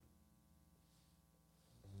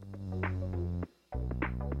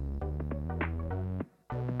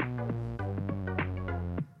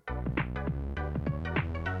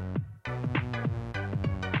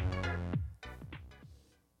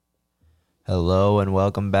Hello and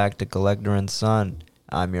welcome back to Collector and Son.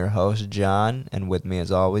 I'm your host, John, and with me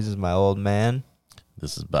as always is my old man.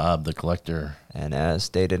 This is Bob, the collector. And as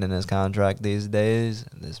stated in his contract these days,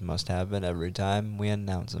 this must happen every time we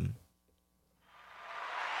announce him.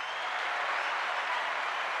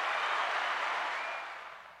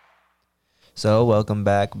 So, welcome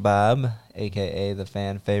back, Bob, a.k.a. the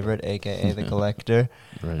fan favorite, a.k.a. the collector.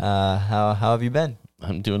 Right. How have you been?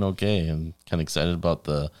 I'm doing okay. I'm kind of excited about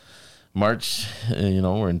the March.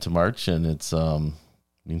 We're into March, and it's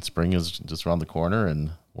spring is just around the corner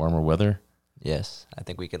and warmer weather. Yes, I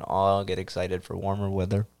think we can all get excited for warmer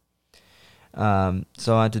weather.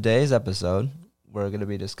 So on today's episode, we're going to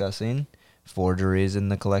be discussing forgeries in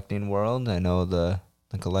the collecting world. I know the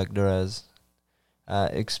collector has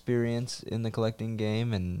experience in the collecting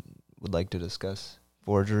game and would like to discuss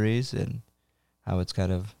forgeries and how it's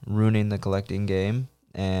kind of ruining the collecting game.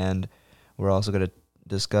 And we're also going to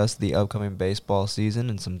discuss the upcoming baseball season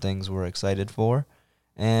and some things we're excited for,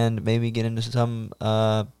 and maybe get into some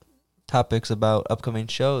topics about upcoming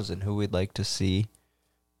shows and who we'd like to see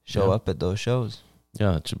show up at those shows.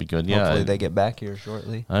 Yeah, it should be good. Hopefully they get back here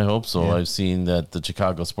shortly. I hope so. Yeah. I've seen that the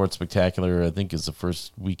Chicago Sports Spectacular, I think, is the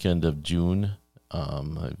first weekend of June.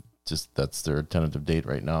 That's their tentative date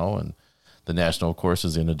right now, and the national, of course,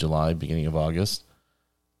 is the end of July, beginning of August.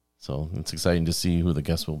 So it's exciting to see who the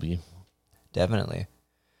guests will be. Definitely.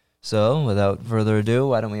 So, without further ado,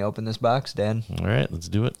 why don't we open this box, Dan? All right, let's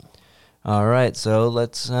do it. All right, so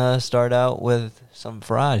let's start out with some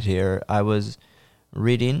fraud here. I was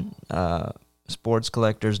reading Sports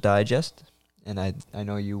Collectors Digest, and I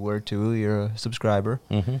know you were too. You're a subscriber.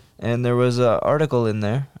 Mm-hmm. And there was an article in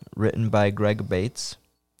there written by Greg Bates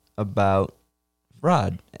about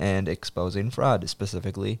fraud and exposing fraud,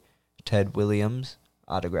 specifically Ted Williams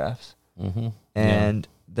autographs. Mm-hmm. And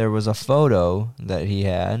there was a photo that he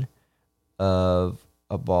had of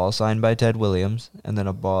a ball signed by Ted Williams and then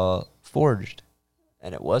a ball forged,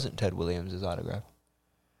 and it wasn't Ted Williams' autograph.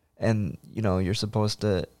 And, you're supposed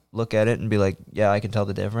to look at it and be like, yeah, I can tell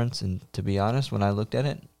the difference. And to be honest, when I looked at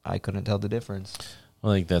it, I couldn't tell the difference. I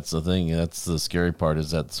think that's the thing. That's the scary part,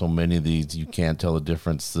 is that so many of these, you can't tell the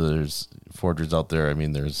difference. There's forgers out there. I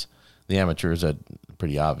mean, there's the amateurs, that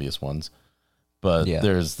pretty obvious ones. But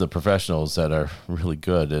there's the professionals that are really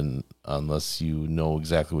good, and unless you know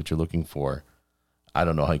exactly what you're looking for, I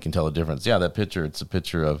don't know how you can tell the difference. Yeah, that picture, it's a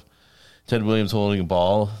picture of Ted Williams holding a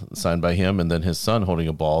ball signed by him, and then his son holding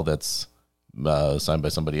a ball that's signed by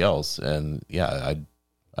somebody else. And yeah,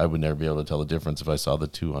 I would never be able to tell the difference if I saw the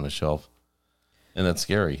two on a shelf. And that's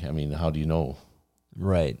scary. I mean, how do you know?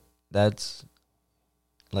 Right. That's,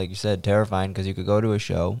 like you said, terrifying, because you could go to a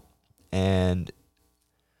show and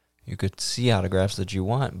you could see autographs that you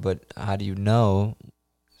want, but how do you know,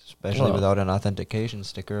 especially without an authentication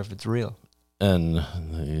sticker, if it's real? And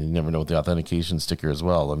you never know with the authentication sticker as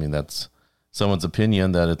well. I mean, that's someone's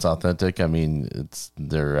opinion that it's authentic. I mean,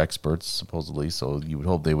 they're experts, supposedly, so you would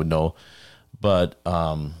hope they would know. But,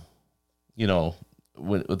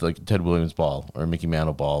 with like Ted Williams ball or Mickey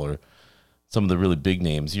Mantle ball or some of the really big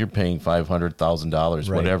names, you're paying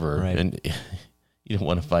 $500,000, whatever, right. And you don't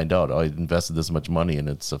want to find out, I invested this much money and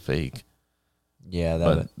it's a fake.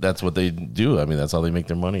 Yeah, that's what they do. I mean, that's how they make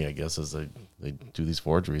their money, I guess, is they do these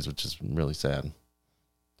forgeries, which is really sad.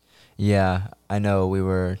 Yeah, I know we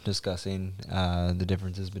were discussing the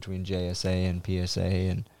differences between JSA and PSA,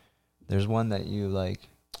 and there's one that you like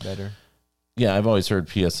better. Yeah, I've always heard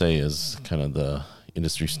PSA is kind of the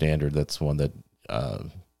industry standard. That's one that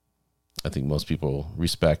I think most people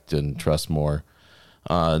respect and trust more.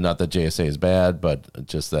 Not that JSA is bad, but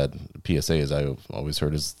just that PSA, as I've always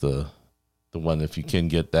heard, is the one. If you can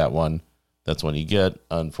get that one, that's one you get.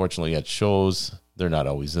 Unfortunately, at shows, they're not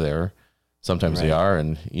always there. Sometimes they are,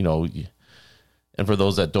 and and for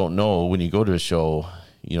those that don't know, when you go to a show,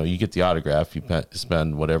 you get the autograph, you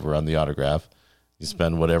spend whatever on the autograph, you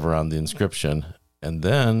spend whatever on the inscription, and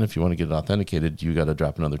then if you want to get it authenticated, you got to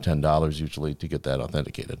drop another $10 usually to get that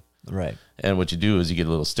authenticated. Right. And what you do is you get a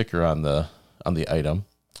little sticker on the item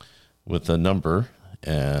with a number,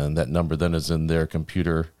 and that number then is in their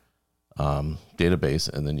computer database,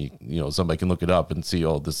 and then somebody can look it up and see,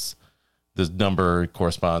 this number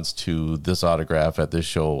corresponds to this autograph at this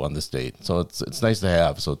show on this date. So it's nice to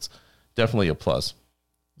have. So it's definitely a plus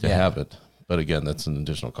to have it. But again, that's an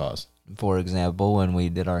additional cost. For example, when we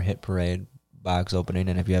did our Hit Parade box opening,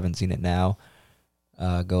 and if you haven't seen it now,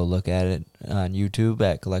 go look at it on YouTube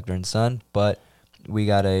at Collector and Son. But we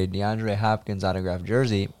got a DeAndre Hopkins autographed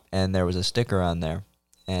jersey, and there was a sticker on there.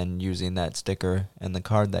 And using that sticker and the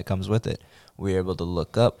card that comes with it, we were able to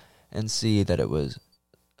look up and see that it was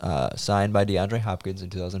signed by DeAndre Hopkins in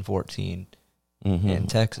 2014 in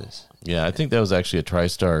Texas. Yeah, I think that was actually a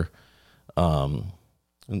TriStar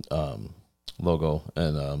logo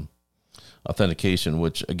and authentication,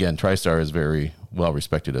 which again, TriStar is very well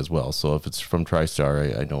respected as well. So if it's from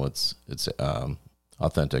TriStar, I know it's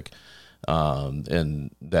authentic.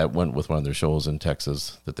 And that went with one of their shows in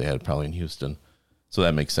Texas that they had probably in Houston. So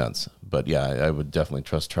that makes sense. But yeah, I would definitely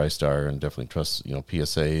trust TriStar and definitely trust,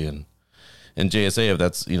 PSA and JSA. If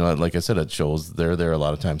that's, like I said, it shows they're there a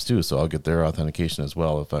lot of times too. So I'll get their authentication as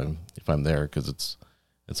well if I'm there, because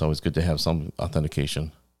it's always good to have some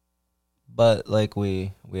authentication. But like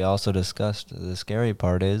we also discussed, the scary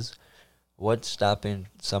part is what's stopping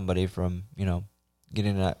somebody from,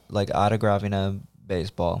 getting autographing a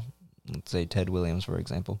baseball, let's say Ted Williams, for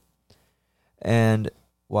example, and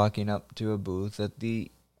walking up to a booth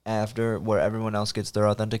after where everyone else gets their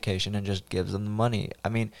authentication and just gives them the money. I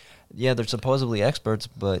mean, yeah, they're supposedly experts,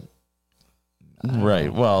 but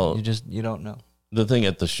right. Well, you don't know. The thing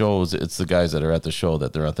at the shows, it's the guys that are at the show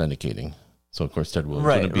that they're authenticating. So of course Ted Williams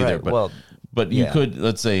wouldn't be there, but you could,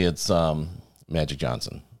 let's say it's Magic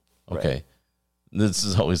Johnson. Okay. Right. This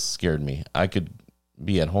has always scared me. I could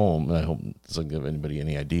be at home, and I hope this doesn't give anybody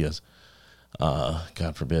any ideas.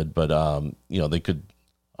 God forbid, but they could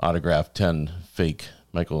autograph 10 fake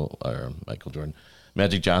Michael Jordan,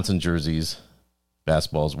 Magic Johnson jerseys,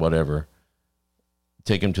 basketballs, whatever.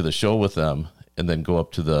 Take them to the show with them, and then go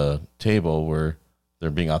up to the table where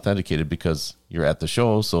they're being authenticated because you're at the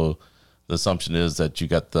show. So the assumption is that you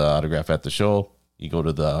got the autograph at the show. You go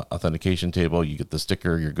to the authentication table, you get the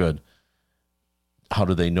sticker, you're good. How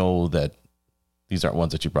do they know that these aren't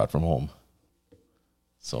ones that you brought from home?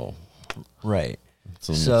 So, right.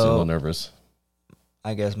 So I'm a little nervous.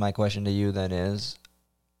 I guess my question to you then is,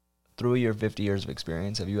 through your 50 years of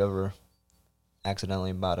experience, have you ever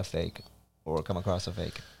accidentally bought a fake or come across a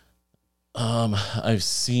fake? I've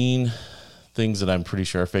seen things that I'm pretty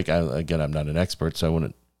sure are fake. I'm not an expert, so I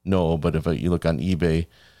wouldn't know. But if you look on eBay,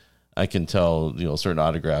 I can tell, certain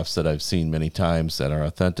autographs that I've seen many times that are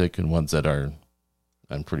authentic and ones that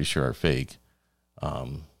I'm pretty sure are fake.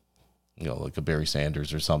 Like a Barry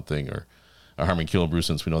Sanders or something, or a Harmon Killebrew,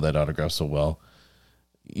 since we know that autograph so well.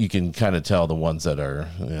 You can kind of tell the ones that are,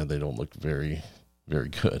 they don't look very, very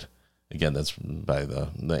good. Again, that's by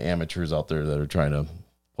the amateurs out there that are trying to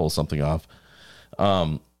pull something off.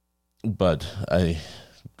 But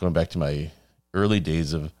going back to my early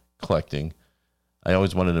days of collecting, I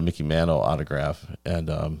always wanted a Mickey Mantle autograph,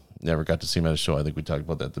 and never got to see him at a show. I think we talked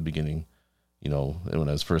about that at the beginning, when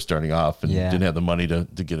I was first starting off and didn't have the money to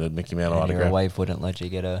get a Mickey Mantle autograph. Your wife wouldn't let you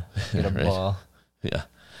get a right. ball. Yeah.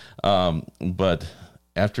 But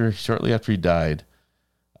shortly after he died,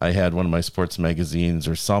 I had one of my sports magazines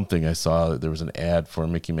or something. I saw there was an ad for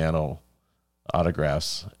Mickey Mantle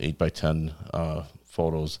autographs, 8x10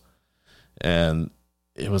 photos, and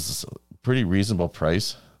it was a pretty reasonable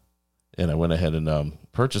price. And I went ahead and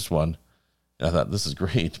purchased one. And I thought, this is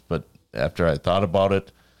great. But after I thought about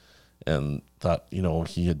it and thought,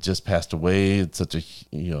 he had just passed away, it's such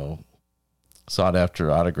a sought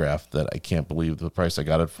after autograph that I can't believe the price I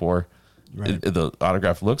got it for. Right. The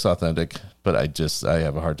autograph looks authentic, but I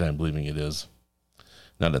have a hard time believing it is.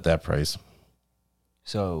 Not at that price.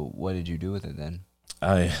 So what did you do with it then?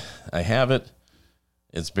 I have it.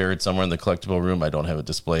 It's buried somewhere in the collectible room. I don't have it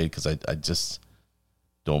displayed because I just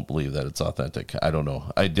don't believe that it's authentic. I don't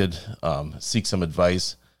know. I did seek some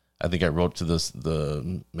advice. I think I wrote to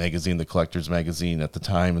the magazine, the Collectors Magazine at the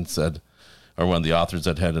time, and said, or one of the authors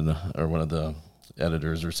that had, or one of the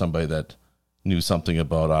editors or somebody that knew something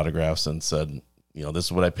about autographs, and said, this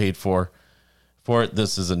is what I paid for it.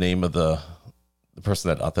 This is the name of the person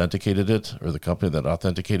that authenticated it, or the company that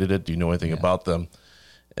authenticated it. Do you know anything about them?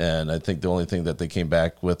 And I think the only thing that they came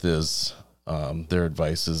back with is their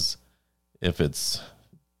advice is, if it's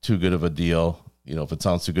too good of a deal, if it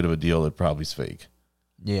sounds too good of a deal, it probably is fake.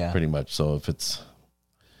 Yeah, pretty much. So if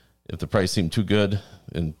the price seemed too good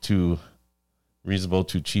and too reasonable,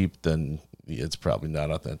 too cheap, then it's probably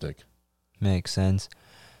not authentic. Makes sense.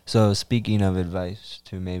 So speaking of advice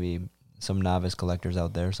to maybe some novice collectors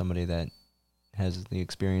out there, somebody that has the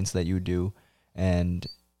experience that you do and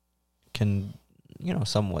can,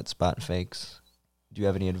 somewhat spot fakes, do you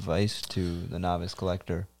have any advice to the novice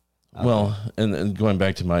collector? Well, and going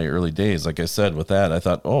back to my early days, like I said, with that, I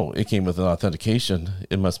thought, it came with an authentication.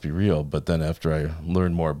 It must be real. But then after I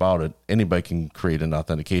learned more about it, anybody can create an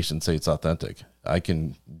authentication, say it's authentic. I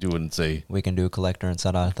can do it and say, we can do a collector and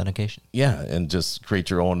set authentication. Yeah, and just create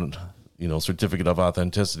your own, certificate of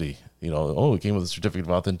authenticity. It came with a certificate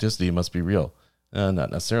of authenticity. It must be real.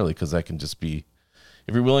 Not necessarily, because that can just be,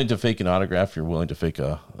 if you're willing to fake an autograph, you're willing to fake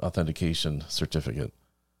a authentication certificate.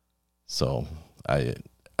 So I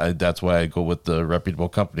that's why I go with the reputable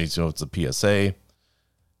companies. You know, it's the PSA,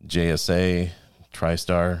 JSA,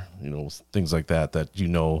 TriStar, you know, things like that,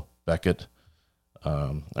 Beckett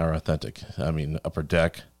are authentic. I mean, Upper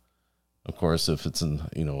Deck, of course, if it's an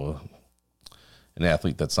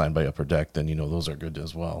athlete that's signed by Upper Deck, then, you know, those are good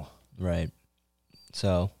as well. Right.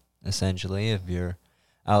 So essentially, if you're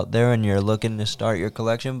out there and you're looking to start your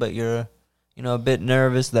collection, but you're, a bit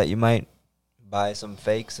nervous that you might buy some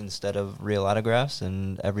fakes instead of real autographs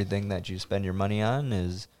and everything that you spend your money on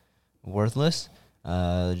is worthless,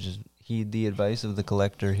 just heed the advice of the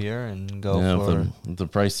collector here and go for... If the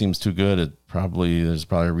price seems too good, there's probably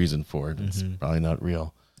a reason for it. It's probably not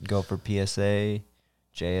real. Go for PSA,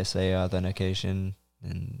 JSA authentication,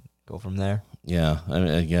 and go from there. Yeah, I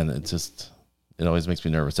mean, again, it always makes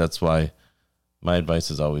me nervous. That's why my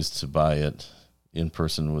advice is always to buy it in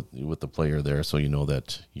person with the player there, so you know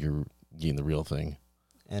that you're getting the real thing.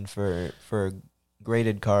 And for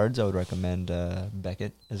graded cards, I would recommend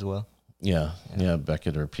Beckett as well. Yeah,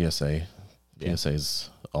 Beckett or PSA. Yeah. PSA is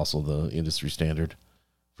also the industry standard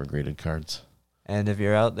for graded cards. And if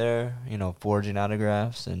you're out there, forging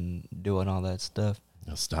autographs and doing all that stuff,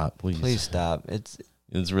 stop, please. Please stop. It's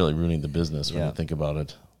really ruining the business when you think about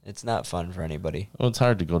it. It's not fun for anybody. Well, it's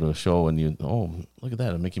hard to go to a show and look at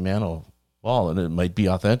that, a Mickey Mantle ball, and it might be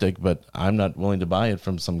authentic, but I'm not willing to buy it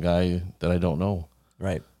from some guy that I don't know.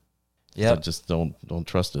 Right. Yeah. I just don't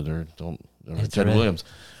trust it or Ted Williams.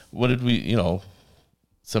 What did we,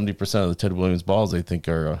 70% of the Ted Williams balls they think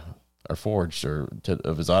are forged, or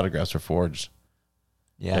of his autographs are forged.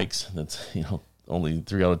 Yeah. Yikes. That's, only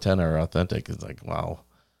 3 out of 10 are authentic. It's like, wow.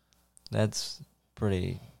 That's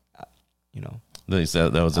pretty, They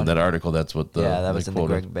said that was in that article. That's what that was in the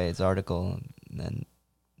Greg Bates article. And then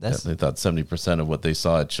they thought 70% of what they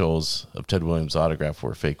saw at shows of Ted Williams' autograph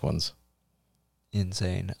were fake ones.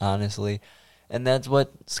 Insane, honestly. And that's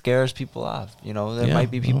what scares people off. There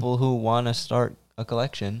might be people who want to start a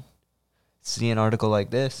collection, see an article like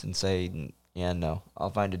this and say, yeah, no,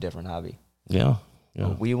 I'll find a different hobby. Yeah.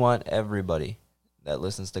 But we want everybody that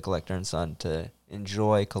listens to Collector and Son to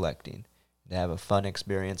enjoy collecting, to have a fun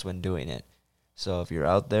experience when doing it. So if you're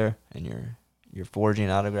out there and you're forging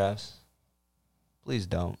autographs, please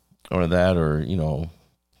don't. Or that, or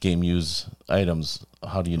game use items.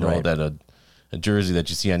 How do you know that a jersey that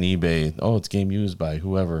you see on eBay, it's game used by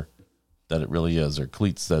whoever, that it really is? Or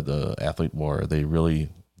cleats that the athlete wore, are they really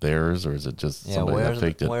theirs, or is it just somebody that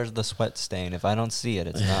faked it? Where's the sweat stain? If I don't see it,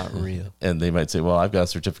 it's not real. And they might say, well, I've got a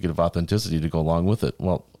certificate of authenticity to go along with it.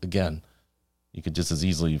 Well, again, you could just as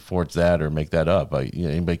easily forge that or make that up.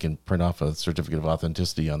 Anybody can print off a certificate of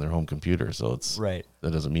authenticity on their home computer, so that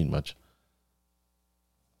doesn't mean much.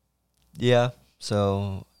 Yeah.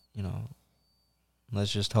 So,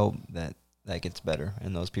 let's just hope that gets better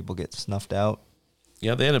and those people get snuffed out.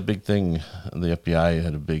 Yeah, they had a big thing. The FBI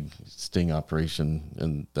had a big sting operation,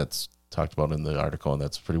 and that's talked about in the article, and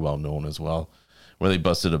that's pretty well known as well, where they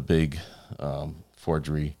busted a big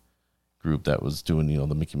forgery group that was doing,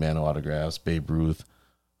 the Mickey Mantle autographs, Babe Ruth,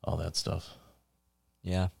 all that stuff.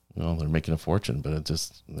 Yeah. They're making a fortune, but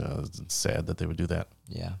it's sad that they would do that.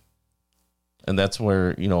 Yeah. And that's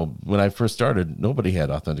where, when I first started, nobody had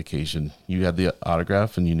authentication. You had the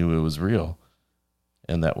autograph and you knew it was real.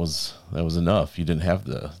 And that was enough. You didn't have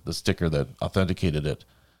the sticker that authenticated it.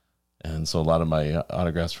 And so a lot of my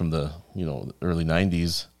autographs from the, early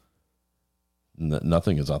 90s,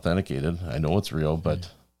 nothing is authenticated. I know it's real,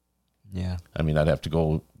 but yeah. I mean, I'd have to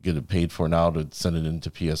go get it paid for now to send it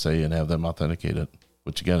into PSA and have them authenticate it,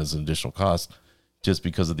 which again is an additional cost just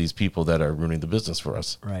because of these people that are ruining the business for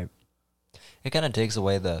us. Right. It kind of takes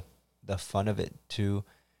away the fun of it too,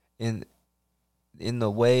 in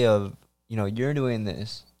the way of, you're doing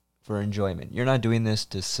this for enjoyment. You're not doing this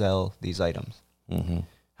to sell these items. Mm-hmm.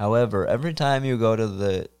 However, every time you go to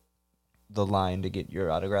the line to get your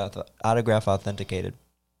autograph authenticated,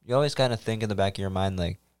 you always kind of think in the back of your mind,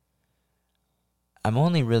 like, I'm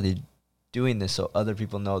only really doing this so other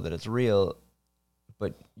people know that it's real,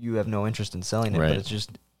 but you have no interest in selling it. Right. But it's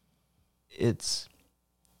just, it's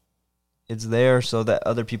there so that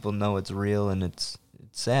other people know it's real, and it's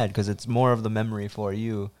sad because it's more of the memory for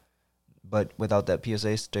you. But without that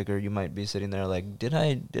PSA sticker, you might be sitting there like, did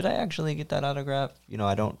I actually get that autograph?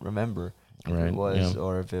 I don't remember if it was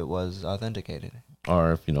or if it was authenticated.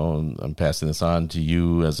 Or if, I'm passing this on to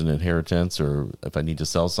you as an inheritance, or if I need to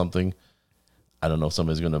sell something, I don't know if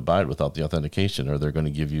somebody's going to buy it without the authentication, or they're going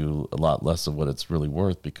to give you a lot less of what it's really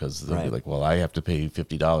worth because they'll be like, well, I have to pay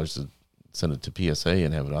 $50 to send it to PSA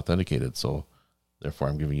and have it authenticated, so therefore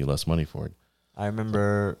I'm giving you less money for it. I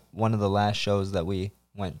remember one of the last shows that we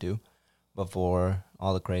went to before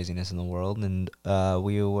all the craziness in the world, and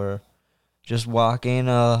we were just walking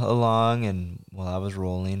along, and while I was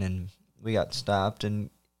rolling, and we got stopped, and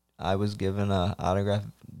I was given a autographed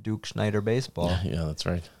Duke Snyder baseball. Yeah, that's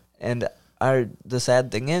right. And the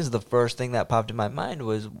sad thing is, the first thing that popped in my mind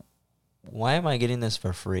was, why am I getting this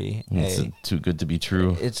for free? It's too good to be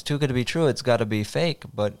true. It's too good to be true. It's got to be fake,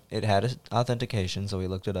 but it had authentication, so we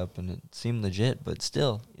looked it up, and it seemed legit, but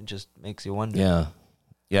still, it just makes you wonder. Yeah.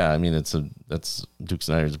 Yeah, I mean, that's Duke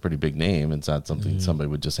Snyder's a pretty big name. It's not something somebody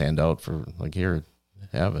would just hand out for, like, here,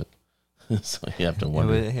 have it. So you have to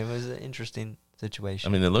wonder. It was an interesting situation.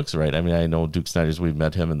 I mean, it looks right. I mean, I know Duke Snyder's, we've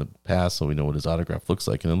met him in the past, so we know what his autograph looks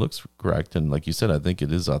like, and it looks correct. And like you said, I think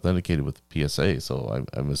it is authenticated with PSA, so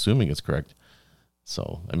I'm assuming it's correct.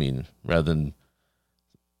 So, I mean, rather than,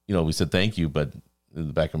 we said thank you, but in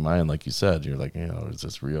the back of my mind, like you said, you're like, is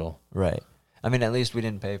this real? Right. I mean, at least we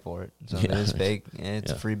didn't pay for it. So it is fake.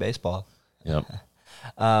 It's free baseball. Yep.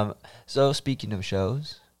 So speaking of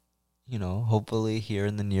shows, hopefully here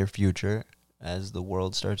in the near future, as the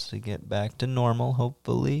world starts to get back to normal,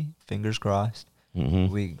 hopefully, fingers crossed,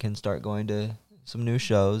 we can start going to some new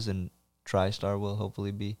shows, and TriStar will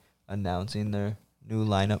hopefully be announcing their new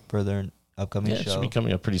lineup for their upcoming show. It should be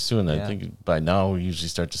coming up pretty soon. I think by now we usually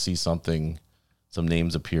start to see some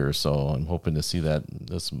names appear, so I'm hoping to see that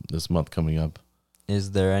this month coming up.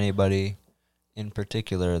 Is there anybody in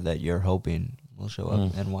particular that you're hoping will show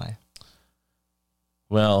up, and why?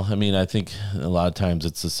 Well, I mean, I think a lot of times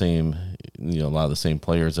it's the same, a lot of the same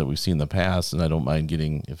players that we've seen in the past, and I don't mind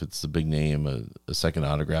getting, if it's a big name, a second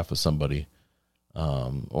autograph of somebody,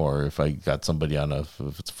 or if I got somebody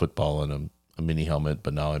if it's football and a mini helmet,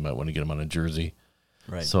 but now I might want to get them on a jersey.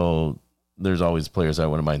 Right. So there's always players I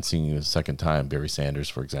wouldn't mind seeing a second time. Barry Sanders,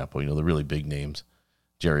 for example, the really big names.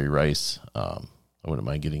 Jerry Rice, I wouldn't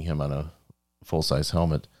mind getting him on a full-size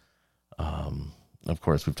helmet. Of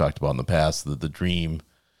course, we've talked about in the past the dream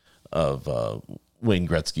of Wayne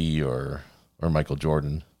Gretzky or Michael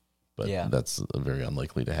Jordan, but that's very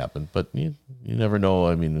unlikely to happen. But you never know.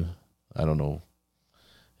 I mean, I don't know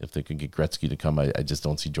if they could get Gretzky to come. I just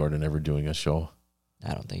don't see Jordan ever doing a show.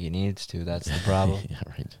 I don't think he needs to. That's the problem. Yeah,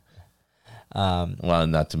 right. Well,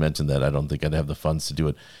 not to mention that I don't think I'd have the funds to do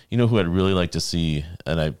it. You know who I'd really like to see,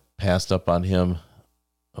 and I passed up on him,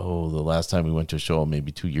 the last time we went to a show,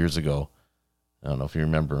 maybe 2 years ago. I don't know if you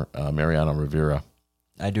remember, Mariano Rivera.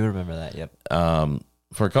 I do remember that, yep.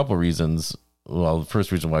 For a couple of reasons. Well, the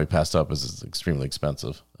first reason why we passed up is it's extremely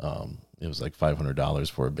expensive. It was like $500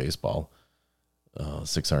 for a baseball,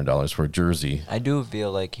 $600 for a jersey. I do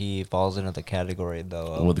feel like he falls into the category, though,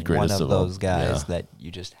 of one of those guys that you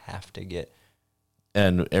just have to get.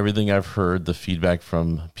 And everything I've heard, the feedback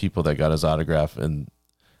from people that got his autograph, and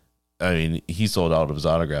I mean, he sold out of his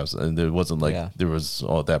autographs, and it wasn't like there was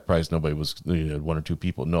at that price. Nobody was, one or two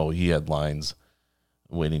people. No, he had lines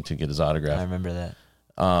waiting to get his autograph. I remember that.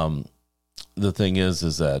 The thing is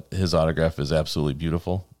that his autograph is absolutely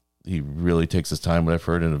beautiful. He really takes his time, what I've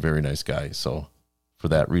heard, and a very nice guy. So for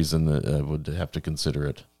that reason, I would have to consider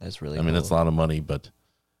it. That's really I mean, cool. it's a lot of money, but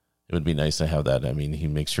it would be nice to have that. I mean, he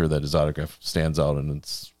makes sure that his autograph stands out, and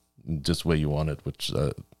it's just the way you want it, which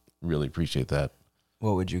really appreciate that.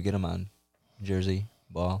 What would you get him on? Jersey,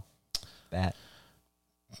 ball, bat?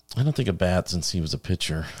 I don't think a bat, since he was a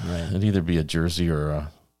pitcher. Right. It'd either be a jersey or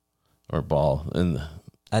a ball. And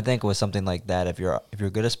I think with something like that, if you're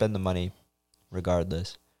going to spend the money,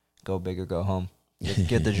 regardless, go big or go home.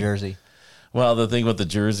 Get the jersey. Well, the thing with the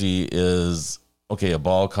jersey is, okay, a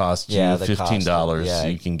ball costs you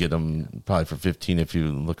 $15. You can get them probably for $15 if you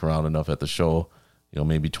look around enough at the show.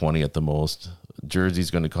 Maybe $20 at the most. Jersey's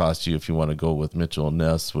going to cost you, if you want to go with Mitchell and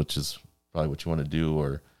Ness, which is probably what you want to do,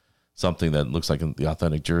 or something that looks like the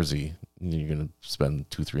authentic jersey, you're going to spend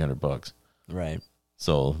 $200-$300. Right.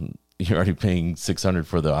 So you're already paying $600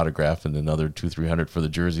 for the autograph and another $200-$300 for the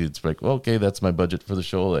jersey. It's like, well, okay, that's my budget for the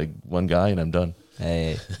show. Like one guy, and I'm done.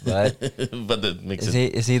 Hey, but that makes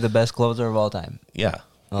is he the best closer of all time? Yeah.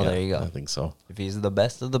 Oh, there you go. I think so. If he's the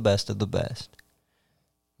best of the best of the best,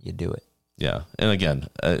 you do it. Yeah, and again,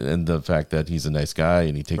 and the fact that he's a nice guy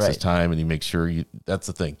and he takes his time and he makes sure that's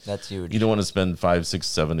the thing. That's huge. You don't want to spend $500,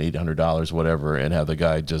 $600, $700, $800, whatever, and have the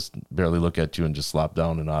guy just barely look at you and just slop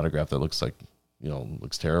down an autograph that looks like,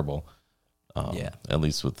 looks terrible. At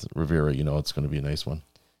least with Rivera, it's going to be a nice one.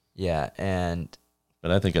 Yeah, but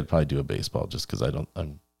I think I'd probably do a baseball just because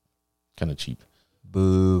I'm kind of cheap.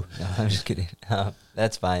 Boo! No, I'm just kidding.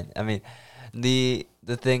 That's fine. I mean,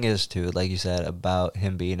 the thing is too, like you said, about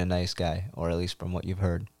him being a nice guy, or at least from what you've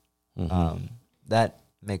heard, that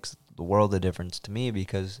makes the world of difference to me,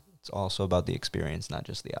 because it's also about the experience, not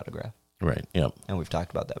just the autograph. Right. Yep. And we've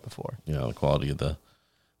talked about that before. You know, the quality of the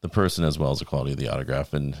person as well as the quality of the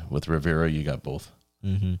autograph. And with Rivera, you got both.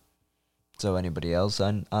 Mm-hmm. So anybody else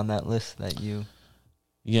on that list that you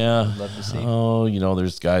would love to see? Oh,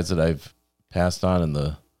 there's guys that I've passed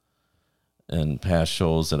on in past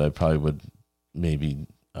shows that I probably would maybe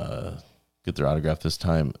get their autograph this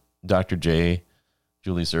time. Dr. J,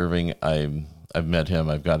 Julius Irving, I've met him.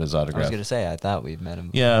 I've got his autograph. I was going to say, I thought we've met him.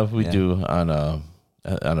 Yeah, we do on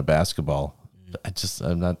a basketball.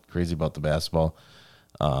 I'm not crazy about the basketball.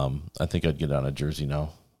 I think I'd get on a jersey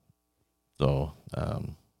now. So,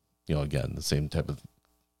 again, the same type of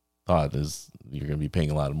thought is you're going to be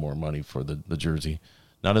paying a lot more money for the jersey.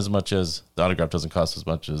 Not as much as the autograph doesn't cost as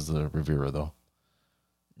much as the Rivera, though.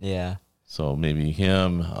 Yeah. So maybe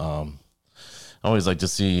him. I always like to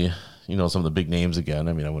see, some of the big names again.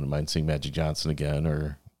 I mean, I wouldn't mind seeing Magic Johnson again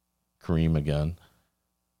or Kareem again.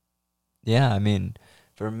 Yeah, I mean,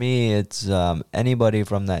 for me, it's anybody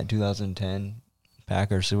from that 2010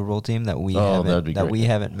 Packers Super Bowl team that we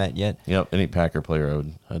haven't met yet. Yep, any Packer player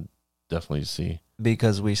I'd definitely see.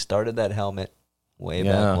 Because we started that helmet way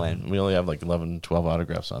back when. We only have like 11, 12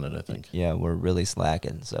 autographs on it, I think. Yeah, we're really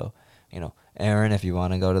slacking. So, Aaron, if you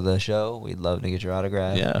want to go to the show, we'd love to get your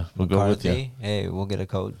autograph. Yeah, we'll go with you. Hey, we'll get a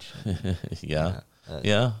coach. Yeah.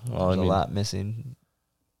 Well, there's a lot missing.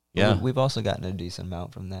 Yeah. We've also gotten a decent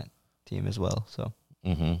amount from that team as well. So.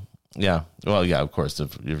 Mm-hmm. Yeah. Well, yeah, of course,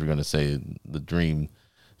 if you're going to say the dream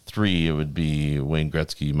three, it would be Wayne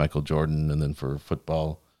Gretzky, Michael Jordan, and then for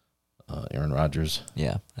football, Aaron Rodgers.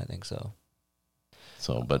 Yeah, I think so.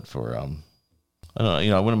 So, but for, I don't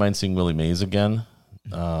know, I wouldn't mind seeing Willie Mays again.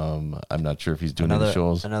 I'm not sure if he's doing any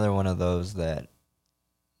shows. Another one of those that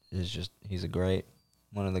is he's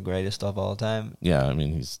one of the greatest of all time. Yeah, I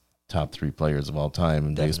mean, he's top 3 players of all time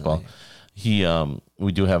in baseball.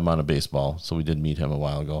 We do have him on a baseball, so we did meet him a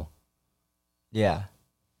while ago. Yeah.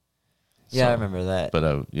 Yeah, I remember that.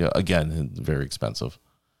 But again, very expensive.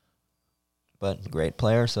 But great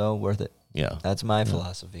player, so worth it. Yeah. That's my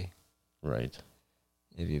philosophy. Right.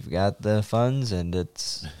 If you've got the funds and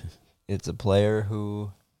it's a player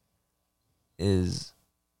who is,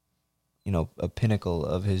 a pinnacle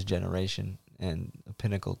of his generation and a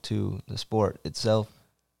pinnacle to the sport itself,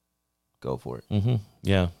 go for it. Mm-hmm.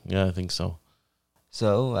 Yeah, I think so.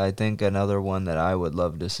 So I think another one that I would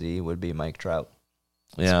love to see would be Mike Trout.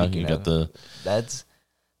 Yeah, you got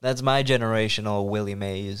that's my generational Willie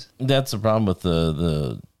Mays. That's the problem with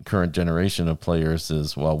the current generation of players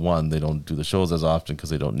is, well, one, they don't do the shows as often because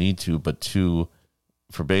they don't need to, but two,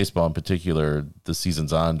 for baseball in particular, the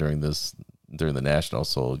season's on during the Nationals,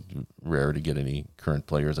 so rare to get any current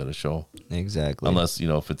players at a show. Exactly. Unless,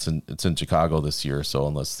 if it's in Chicago this year, so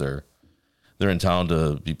unless they're in town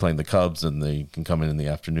to be playing the Cubs and they can come in the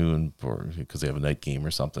afternoon because they have a night game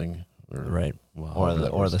or something. Right. Or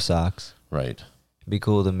the Sox. Right. It'd be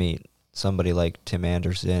cool to meet somebody like Tim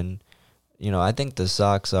Anderson. I think the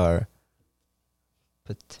Sox are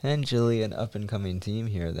potentially an up-and-coming team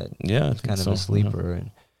here that is kind of a sleeper.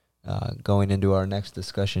 Yeah. And going into our next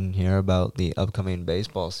discussion here about the upcoming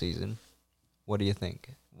baseball season, what do you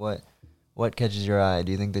think? What catches your eye?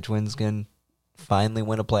 Do you think the Twins can finally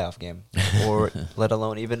win a playoff game, or let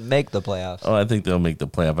alone even make the playoffs? Oh, I think they'll make the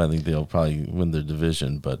playoff. I think they'll probably win their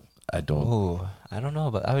division, but I don't. Oh, I don't know,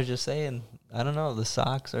 but I was just saying, I don't know. The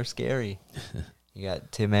Sox are scary. You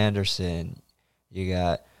got Tim Anderson. You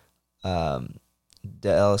got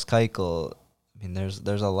Dallas Keuchel. I mean, there's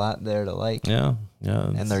a lot there to like. Yeah.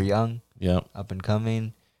 And they're young. Yeah. Up and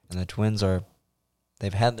coming. And the Twins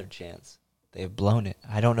they've had their chance. They've blown it.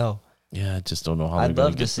 I don't know. Yeah, I just don't know how I'd they're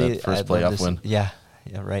love going to to get see that first playoff win. Yeah,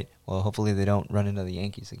 right. Well, hopefully they don't run into the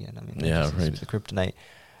Yankees again. I mean, right. The kryptonite.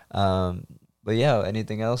 But yeah,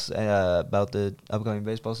 anything else about the upcoming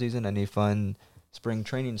baseball season? Any fun spring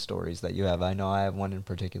training stories that you have? I know I have one in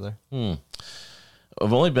particular. I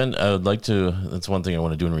would like to, that's one thing I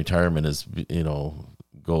want to do in retirement is,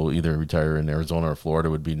 go either retire in Arizona or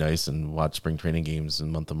Florida would be nice and watch spring training games in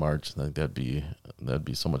the month of March. I think that'd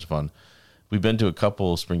be so much fun. We've been to a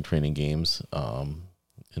couple spring training games,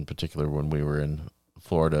 in particular when we were in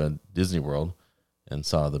Florida, Disney World, and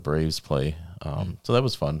saw the Braves play. So that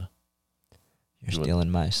was fun. You're stealing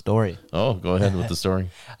my story. Oh, go ahead with the story.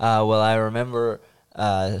 Well, I remember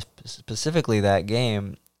specifically that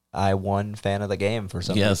game. I won fan of the game for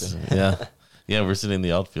some reason. Yeah, we're sitting in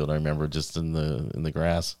the outfield. I remember just in the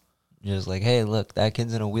grass. You're just like, hey, look, that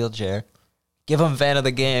kid's in a wheelchair. Give him fan of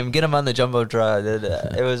the game. Get him on the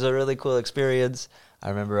Jumbotron. It was a really cool experience. I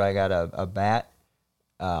remember I got a bat.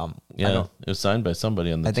 It was signed by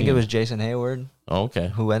somebody on the team. I think it was Jason Hayward. Oh, okay.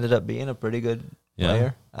 Who ended up being a pretty good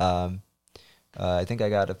player. I think I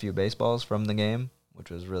got a few baseballs from the game, which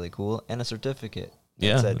was really cool, and a certificate that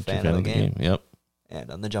Yeah, said if you're fan of the game. Yep. And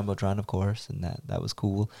on the Jumbotron, of course, and that was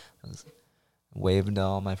cool. I was waving to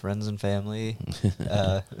all my friends and family.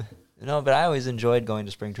 But I always enjoyed going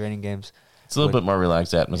to spring training games. It's a little bit more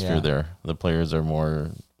relaxed atmosphere Yeah. there. The players are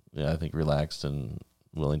more, I think, relaxed and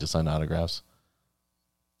willing to sign autographs.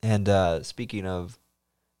 And speaking of,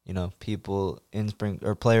 people in spring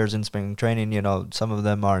or players in spring training, some of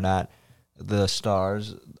them are not the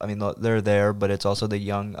stars. I mean, they're there, but it's also the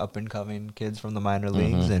young up and coming kids from the minor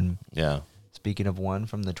leagues. And Yeah. speaking of one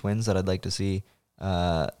from the Twins that I'd like to see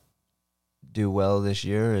do well this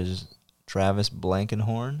year is Travis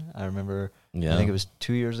Blankenhorn. I remember, Yeah. I think it was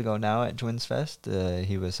 2 years ago now at Twins Fest.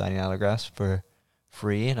 He was signing autographs for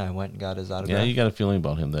free, and I went and got his autograph. Yeah, you got a feeling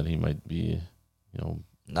about him that he might be, I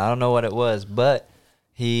don't know what it was, but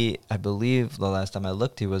I believe the last time I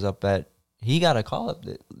looked, he was he got a call up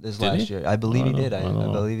this Did last he? year. I believe he did. I don't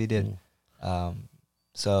know. believe he did.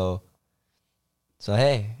 So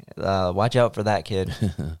hey, watch out for that kid.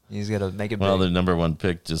 He's going to make it Well, big. the number one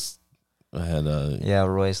pick just had a Yeah,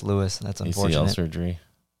 Royce Lewis. That's unfortunate. ACL surgery.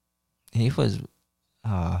 He was,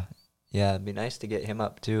 it'd be nice to get him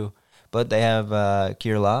up too. But they have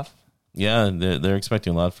Kirilov. Yeah, they're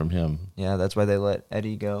expecting a lot from him. Yeah, that's why they let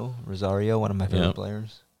Eddie go. Rosario, one of my favorite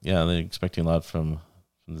players. Yeah, they're expecting a lot from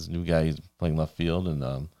this new guy. He's playing left field,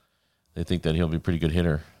 and they think that he'll be a pretty good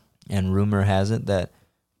hitter. And rumor has it that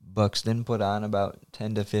Buxton put on about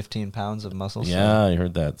 10 to 15 pounds of muscle. Yeah, I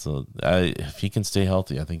heard that. So if he can stay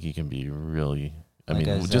healthy, I think he can be really. Like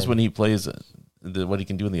I Just said, when he plays, what he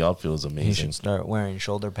can do in the outfield is amazing. He should start wearing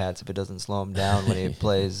shoulder pads if it doesn't slow him down when he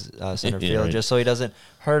plays center Yeah, field, right. just so he doesn't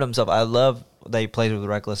hurt himself. I love that he plays with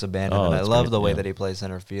reckless abandon, Oh, and I that's love great, the way yeah. that he plays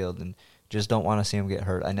center field, and just don't want to see him get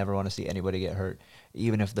hurt. I never want to see anybody get hurt,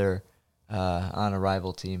 even if they're on a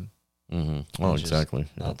rival team. Mm-hmm. Oh, It's just exactly.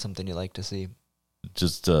 Not something you like to see.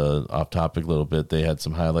 Just off topic a little bit, they had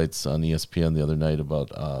some highlights on ESPN the other night about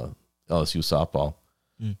LSU softball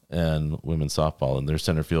and women's softball, and their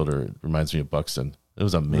center fielder reminds me of Buxton. It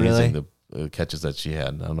was amazing, the catches that she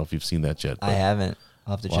had. I don't know if you've seen that yet. I haven't.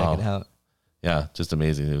 I'll have to check it out. Yeah, just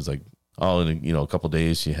amazing. It was like, in a couple of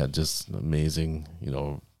days, she had just amazing,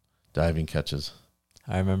 diving catches.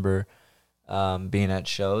 I remember being at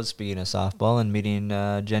shows, speaking of softball, and meeting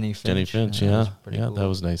Jenny Finch. Jenny Finch, That yeah. was pretty Yeah, cool. that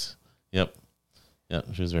was nice. Yep. Yeah,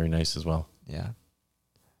 she was very nice as well. Yeah.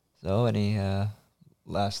 So, any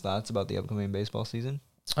last thoughts about the upcoming baseball season?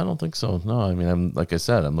 I don't think so. No, I mean, like I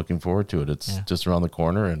said, I'm looking forward to it. It's just around the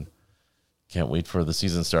corner, and can't wait for the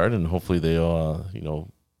season start. And hopefully,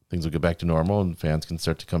 things will get back to normal, and fans can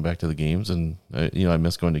start to come back to the games. And I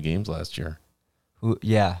missed going to games last year.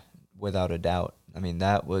 Yeah, without a doubt. I mean,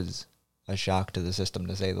 that was a shock to the system,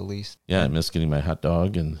 to say the least. Yeah, I missed getting my hot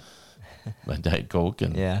dog and my Diet Coke,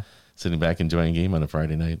 and sitting back enjoying a game on a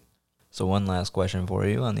Friday night. So one last question for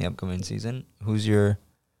you on the upcoming season. Who's your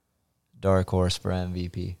dark horse for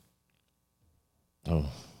MVP? Oh,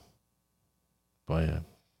 boy.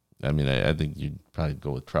 I think you'd probably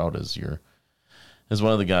go with Trout as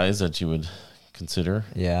one of the guys that you would consider.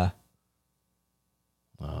 Yeah.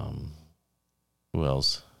 Who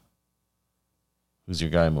else? Who's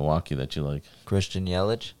your guy in Milwaukee that you like? Christian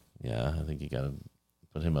Yelich? Yeah, I think you got to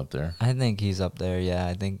put him up there. I think he's up there, yeah.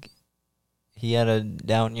 I think he had a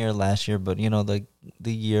down year last year, but,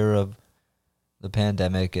 the year of the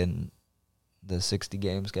pandemic and the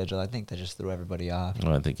 60-game schedule, I think that just threw everybody off.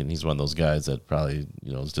 Well, I'm thinking he's one of those guys that probably,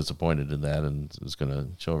 is disappointed in that and is going to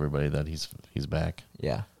show everybody that he's back.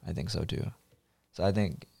 Yeah, I think so too. So I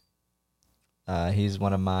think he's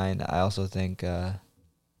one of mine. I also think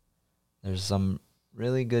there's some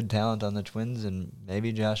really good talent on the Twins, and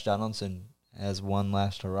maybe Josh Donaldson has one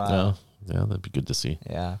last hurrah. Yeah, that'd be good to see.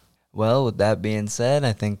 Yeah. Well, with that being said,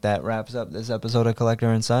 I think that wraps up this episode of Collector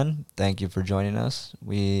and Son. Thank you for joining us.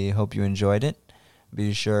 We hope you enjoyed it.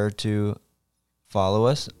 Be sure to follow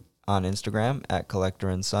us on Instagram at Collector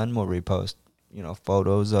and Son. We'll repost,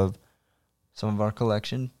 photos of some of our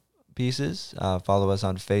collection pieces. Follow us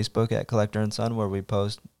on Facebook at Collector and Son, where we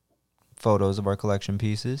post photos of our collection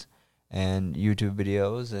pieces and YouTube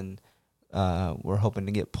videos, and we're hoping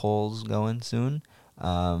to get polls going soon.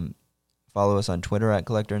 Follow us on Twitter at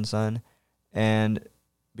Collector and Son, and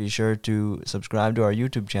be sure to subscribe to our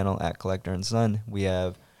YouTube channel at Collector and Son. We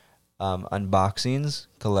have unboxings,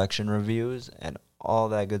 collection reviews, and all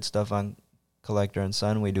that good stuff on Collector and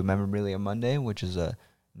Son. We do Memorabilia Monday, which is a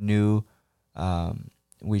new,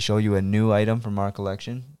 we show you a new item from our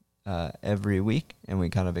collection every week, and we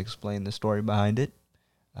kind of explain the story behind it.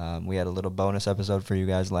 We had a little bonus episode for you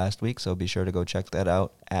guys last week, so be sure to go check that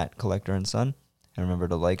out at Collector and Son. And remember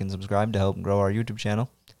to like and subscribe to help grow our YouTube channel.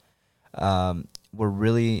 We're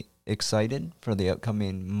really excited for the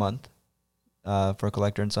upcoming month for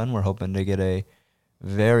Collector and Son. We're hoping to get a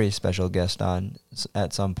very special guest on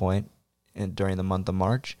at some point during the month of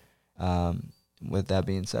March. With that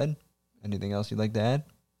being said, anything else you'd like to add?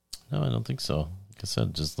 No, I don't think so. Like I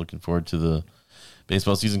said, just looking forward to the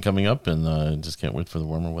baseball season coming up, and just can't wait for the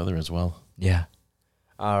warmer weather as well. Yeah.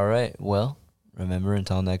 All right. Well, remember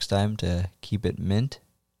until next time to keep it mint,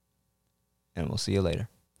 and we'll see you later.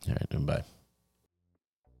 All right, and bye.